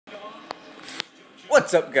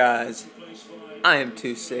What's up, guys? I am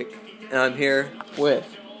 2SiK, and I'm here with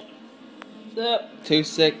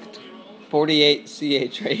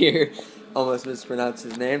 2SiK48CH right here. Almost mispronounced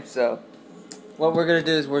his name. So, what we're gonna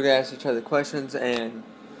do is we're gonna ask each other questions and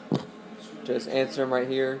just answer them right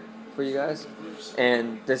here for you guys.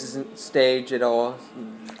 And this isn't staged at all.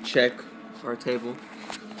 Check our table.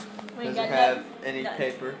 Doesn't have any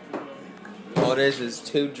paper. All it is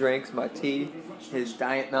 2 drinks, my tea, his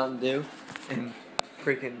Diet Mountain Dew, and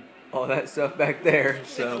freaking all that stuff back there.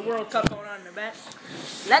 So the World Cup going on in the back.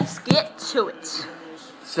 Let's get to it.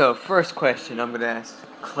 So first question I'm gonna ask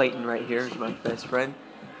Clayton right here, is my best friend.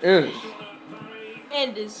 Ooh.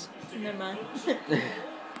 And his never mind.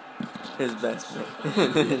 His best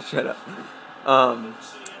friend. Shut up.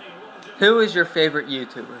 Who is your favorite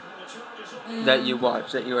YouTuber that you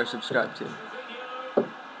watch, that you are subscribed to?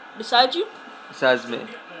 Besides you? Besides me.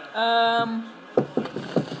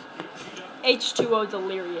 H2O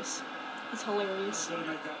Delirious. He's hilarious.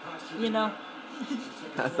 You know?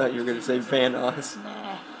 I thought you were gonna say Vanos.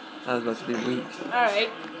 Nah. I was about to be weak. Alright.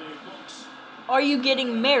 Are you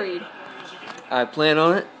getting married? I plan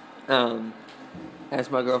on it. Asked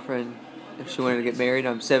my girlfriend if she wanted to get married.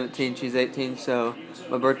 I'm 17, she's 18, so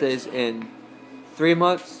my birthday's in 3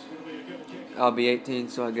 months. I'll be 18,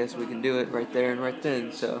 so I guess we can do it right there and right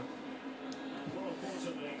then, so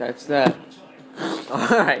that's that.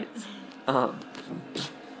 Alright.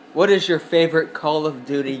 What is your favorite Call of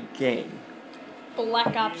Duty game?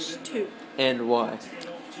 Black Ops 2. And why?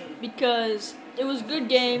 Because it was a good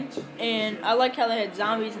game, and I like how they had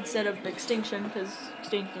zombies instead of Extinction, because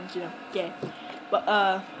Extinction's, you know, gay. But,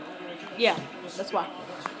 yeah, that's why.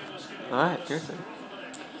 Alright, your turn.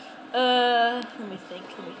 Let me think.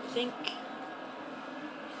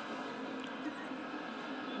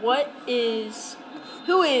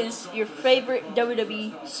 Who is your favorite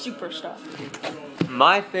WWE superstar?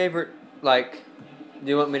 My favorite, like, do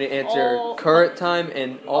you want me to answer current time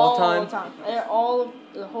and all time?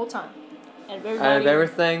 The whole time. Out of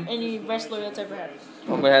everything? Any wrestler that's ever had.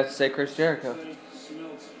 I'm going to have to say Chris Jericho.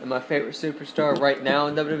 And my favorite superstar right now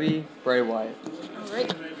in WWE, Bray Wyatt.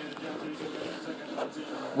 Alright.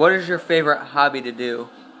 What is your favorite hobby to do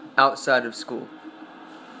outside of school?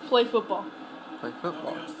 Play football. Play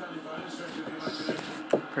football.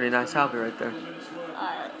 Pretty nice hobby right there.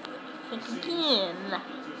 Alright. Think again.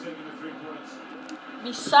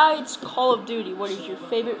 Besides Call of Duty, what is your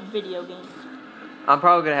favorite video game? I'm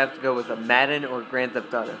probably going to have to go with a Madden or Grand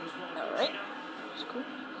Theft Auto. Alright. That's cool.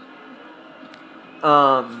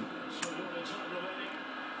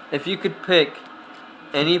 If you could pick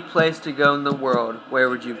any place to go in the world, where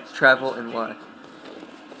would you travel and why?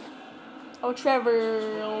 I would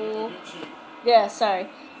travel...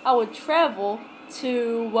 I would travel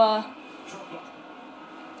to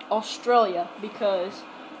Australia because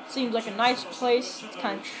it seems like a nice place. It's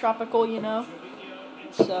kind of tropical, you know.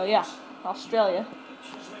 So, yeah, Australia.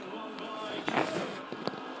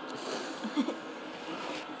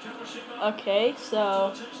 Okay,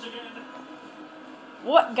 so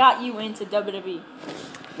what got you into WWE?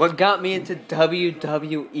 What got me into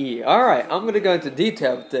WWE? Alright, I'm going to go into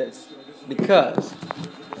detail with this because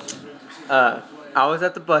I was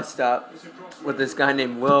at the bus stop with this guy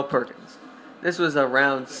named Will Perkins. This was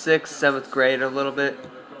around 6th, 7th grade a little bit.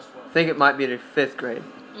 I think it might be the 5th grade.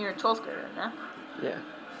 You're in 12th grade right now? Yeah,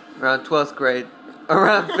 around 12th grade.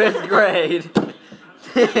 Around 5th grade.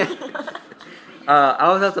 I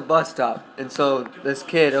was at the bus stop, and so this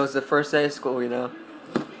kid, it was the first day of school, you know.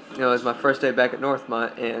 It was my first day back at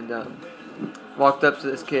Northmont, and walked up to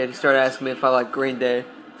this kid. He started asking me if I like Green Day,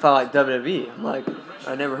 if I like WWE. I'm like,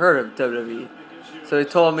 I never heard of WWE. So he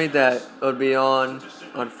told me that it would be on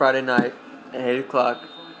Friday night at 8 o'clock,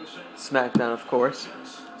 SmackDown, of course.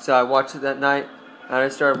 So I watched it that night, and I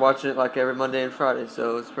started watching it like every Monday and Friday,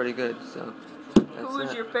 so it was pretty good. So who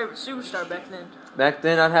was your favorite superstar back then? Back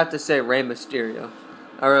then, I'd have to say Rey Mysterio.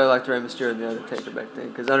 I really liked Rey Mysterio and The Undertaker back then,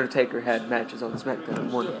 because Undertaker had matches on SmackDown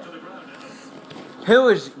and won. Who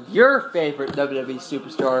is your favorite WWE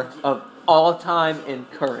superstar of all time and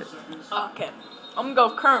current? Okay, I'm going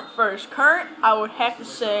to go current first. Current, I would have to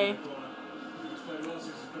say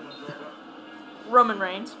Roman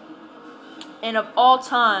Reigns. And of all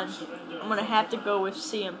time, I'm going to have to go with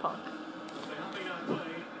CM Punk.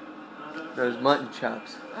 Those mutton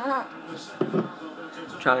chops.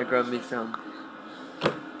 Trying to grab me some.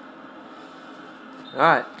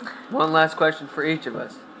 Alright, one last question for each of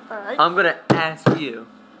us. Alright. I'm going to ask you,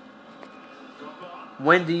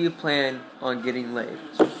 when do you plan on getting laid?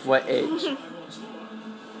 What age?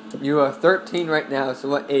 You are 13 right now, so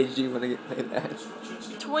what age do you want to get laid at?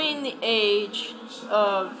 Between the age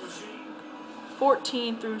of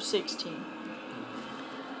 14 through 16.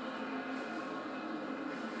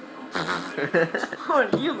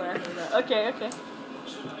 What are you laughing at? Okay.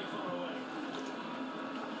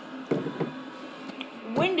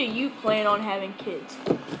 When do you plan on having kids?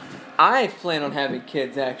 I plan on having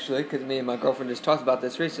kids, actually, because me and my girlfriend just talked about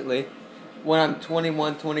this recently, when I'm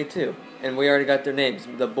 21, 22, and we already got their names.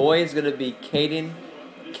 The boy is going to be Caden,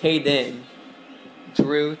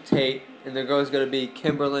 Drew Tate, and the girl is going to be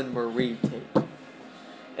Kimberlyn Marie Tate.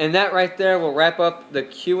 And that right there will wrap up the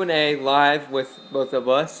Q&A live with both of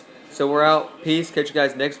us. So we're out. Peace. Catch you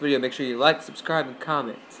guys next video. Make sure you like, subscribe, and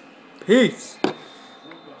comment. Peace.